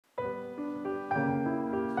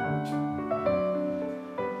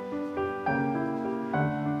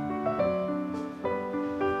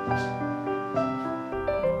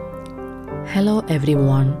Hello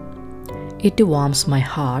everyone. It warms my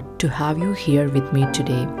heart to have you here with me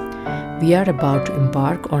today. We are about to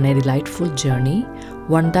embark on a delightful journey,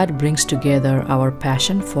 one that brings together our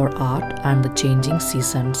passion for art and the changing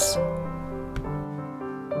seasons.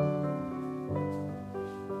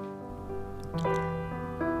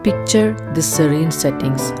 Picture the serene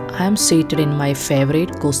settings. I am seated in my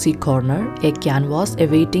favorite cozy corner, a canvas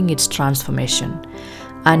awaiting its transformation.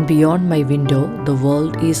 And beyond my window, the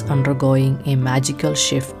world is undergoing a magical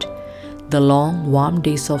shift. The long, warm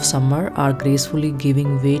days of summer are gracefully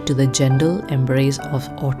giving way to the gentle embrace of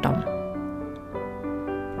autumn.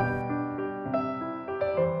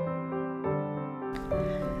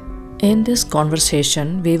 In this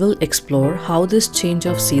conversation, we will explore how this change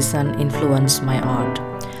of season influenced my art.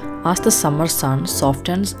 As the summer sun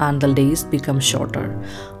softens and the days become shorter,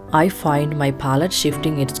 I find my palette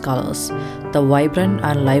shifting its colors. The vibrant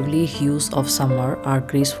and lively hues of summer are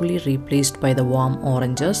gracefully replaced by the warm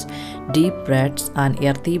oranges, deep reds, and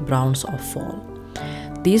earthy browns of fall.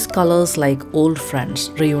 These colors, like old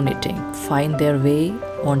friends reuniting, find their way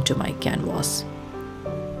onto my canvas.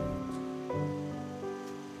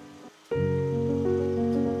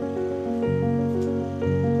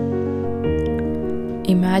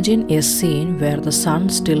 Imagine a scene where the sun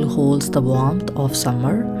still holds the warmth of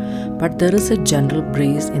summer, but there is a gentle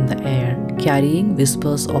breeze in the air, carrying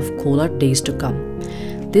whispers of cooler days to come.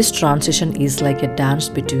 This transition is like a dance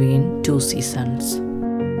between two seasons.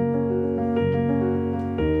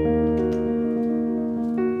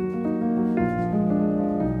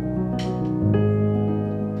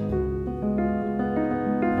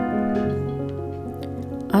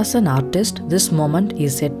 As an artist, this moment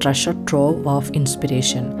is a treasure trove of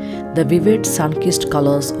inspiration. The vivid sun-kissed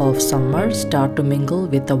colors of summer start to mingle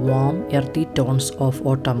with the warm, earthy tones of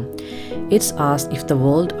autumn. It's as if the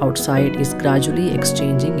world outside is gradually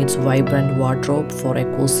exchanging its vibrant wardrobe for a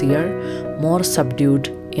cozier, more subdued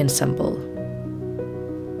ensemble.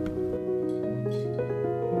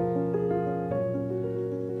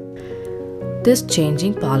 This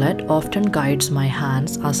changing palette often guides my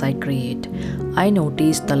hands as I create. I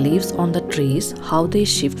notice the leaves on the trees, how they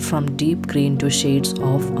shift from deep green to shades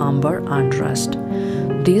of amber and rust.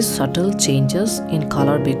 These subtle changes in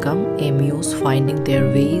color become a muse finding their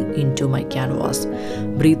way into my canvas,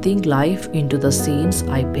 breathing life into the scenes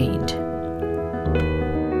I paint.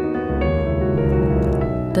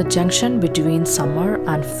 The junction between summer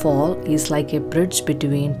and fall is like a bridge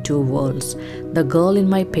between two worlds. The girl in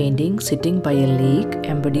my painting, sitting by a lake,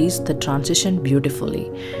 embodies the transition beautifully.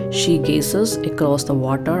 She gazes across the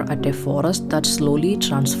water at a forest that's slowly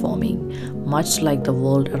transforming, much like the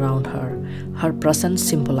world around her. Her presence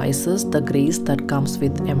symbolizes the grace that comes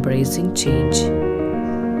with embracing change.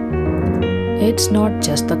 It's not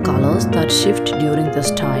just the colors that shift during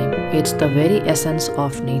this time, it's the very essence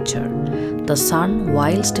of nature. The sun,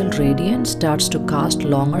 while still radiant, starts to cast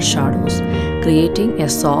longer shadows, creating a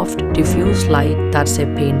soft, diffuse light that's a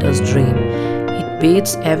painter's dream. It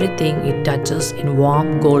bathes everything it touches in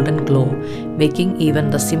warm golden glow, making even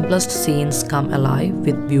the simplest scenes come alive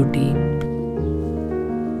with beauty.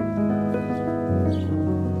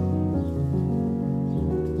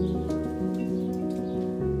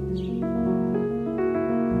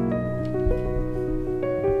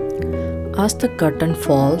 As the curtain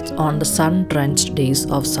falls on the sun-drenched days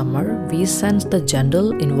of summer, we sense the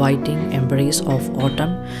gentle, inviting embrace of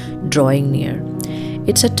autumn drawing near.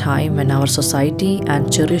 It's a time when our society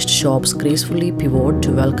and cherished shops gracefully pivot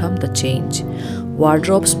to welcome the change.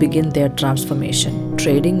 Wardrobes begin their transformation,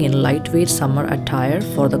 trading in lightweight summer attire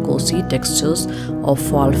for the cozy textures of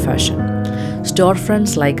fall fashion.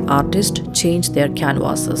 Storefronts like artists change their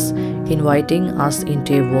canvases, inviting us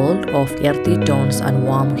into a world of earthy tones and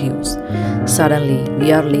warm hues. Suddenly,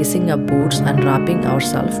 we are lacing up boots and wrapping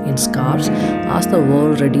ourselves in scarves as the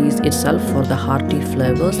world readies itself for the hearty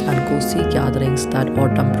flavors and cozy gatherings that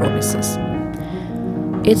autumn promises.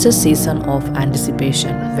 It's a season of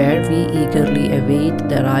anticipation where we eagerly await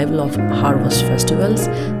the arrival of harvest festivals,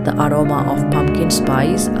 the aroma of pumpkin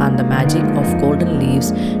spice, and the magic of golden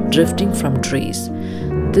leaves drifting from trees.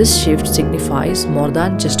 This shift signifies more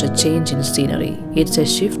than just a change in scenery. It's a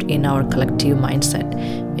shift in our collective mindset,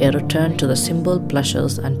 a return to the simple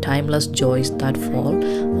pleasures and timeless joys that fall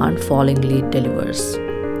unfailingly delivers.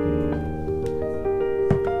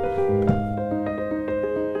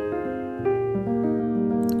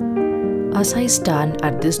 As I stand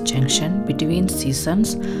at this junction between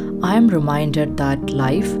seasons, I am reminded that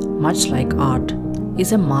life, much like art,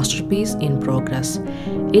 is a masterpiece in progress.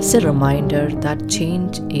 It's a reminder that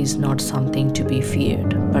change is not something to be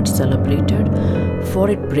feared, but celebrated, for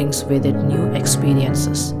it brings with it new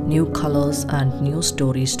experiences, new colors, and new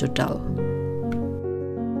stories to tell.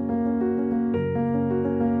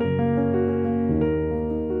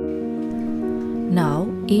 Now,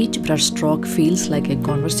 each brushstroke feels like a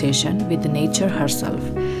conversation with nature herself.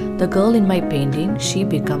 The girl in my painting, she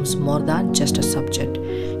becomes more than just a subject.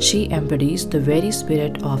 She embodies the very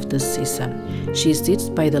spirit of this season. She sits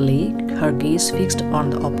by the lake, her gaze fixed on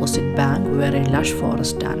the opposite bank where a lush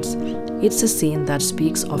forest stands. It's a scene that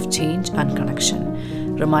speaks of change and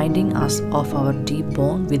connection, reminding us of our deep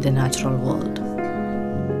bond with the natural world.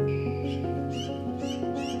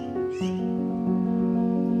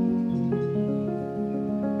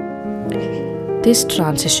 This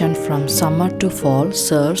transition from summer to fall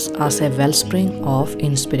serves as a wellspring of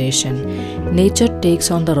inspiration. Nature takes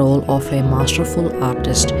on the role of a masterful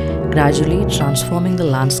artist, gradually transforming the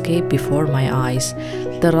landscape before my eyes.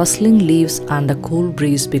 The rustling leaves and the cool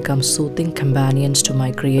breeze become soothing companions to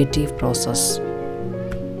my creative process.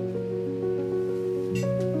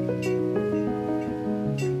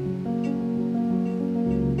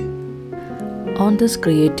 On this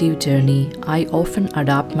creative journey, I often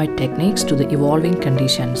adapt my techniques to the evolving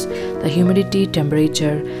conditions. The humidity,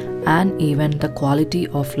 temperature, and even the quality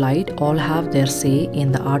of light all have their say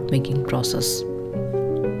in the art making process.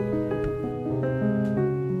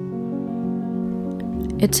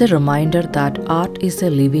 It's a reminder that art is a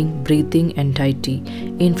living, breathing entity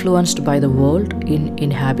influenced by the world it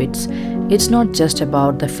inhabits. It's not just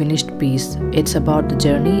about the finished piece, it's about the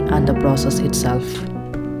journey and the process itself.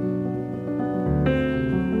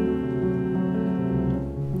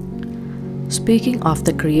 Speaking of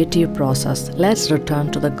the creative process, let's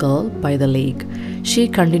return to the girl by the lake. She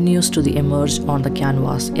continues to emerge on the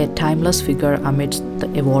canvas, a timeless figure amidst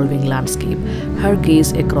the evolving landscape. Her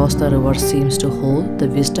gaze across the river seems to hold the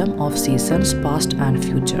wisdom of seasons past and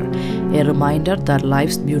future, a reminder that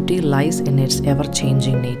life's beauty lies in its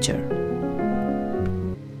ever-changing nature.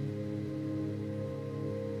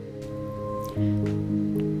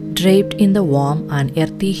 Draped in the warm and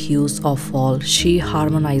earthy hues of fall, she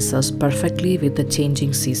harmonizes perfectly with the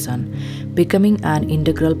changing season, becoming an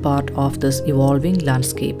integral part of this evolving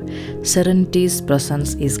landscape. Serenity's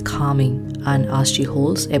presence is calming, and as she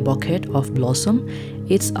holds a bouquet of blossom,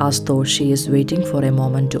 it's as though she is waiting for a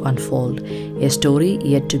moment to unfold, a story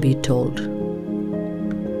yet to be told.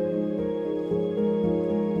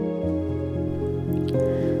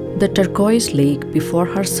 The turquoise lake before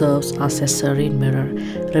her serves as a serene mirror,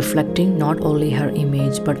 reflecting not only her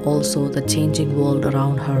image but also the changing world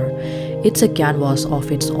around her. It's a canvas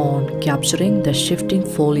of its own, capturing the shifting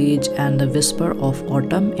foliage and the whisper of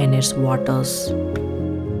autumn in its waters.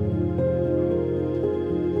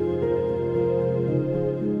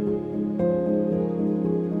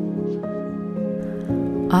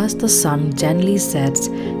 As the sun gently sets,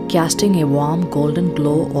 casting a warm golden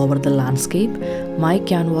glow over the landscape, my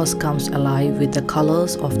canvas comes alive with the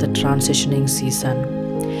colors of the transitioning season.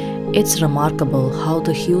 It's remarkable how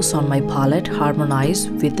the hues on my palette harmonize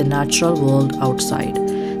with the natural world outside.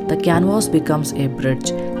 The canvas becomes a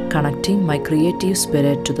bridge, connecting my creative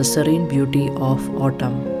spirit to the serene beauty of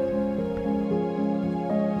autumn.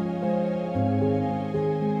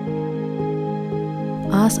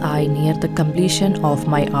 As I near the completion of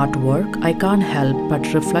my artwork, I can't help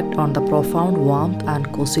but reflect on the profound warmth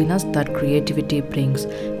and coziness that creativity brings,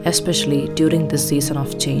 especially during this season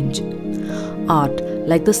of change. Art,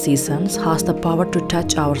 like the seasons, has the power to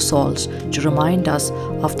touch our souls, to remind us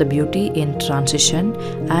of the beauty in transition,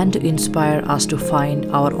 and to inspire us to find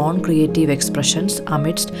our own creative expressions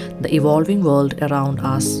amidst the evolving world around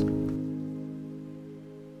us.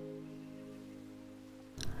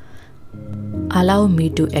 Allow me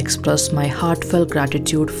to express my heartfelt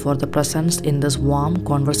gratitude for the presence in this warm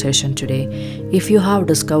conversation today. If you have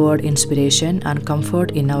discovered inspiration and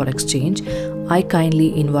comfort in our exchange, I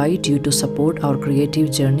kindly invite you to support our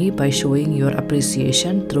creative journey by showing your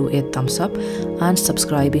appreciation through a thumbs up and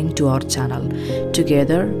subscribing to our channel.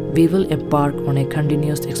 Together, we will embark on a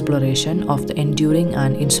continuous exploration of the enduring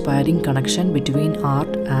and inspiring connection between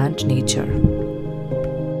art and nature.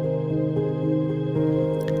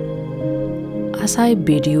 As I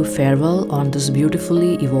bid you farewell on this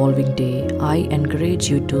beautifully evolving day, I encourage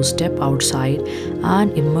you to step outside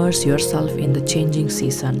and immerse yourself in the changing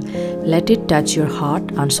season. Let it touch your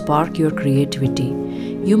heart and spark your creativity.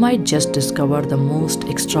 You might just discover the most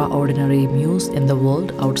extraordinary muse in the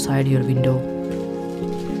world outside your window.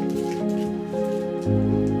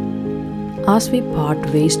 As we part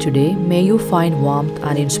ways today, may you find warmth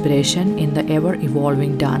and inspiration in the ever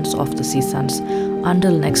evolving dance of the seasons.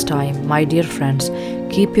 Until next time, my dear friends,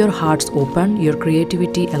 keep your hearts open, your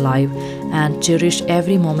creativity alive, and cherish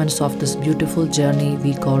every moment of this beautiful journey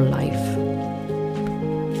we call life.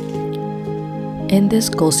 In this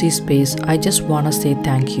cozy space, I just wanna say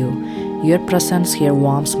thank you. Your presence here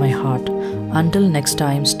warms my heart. Until next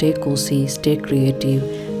time, stay cozy, stay creative,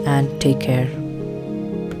 and take care.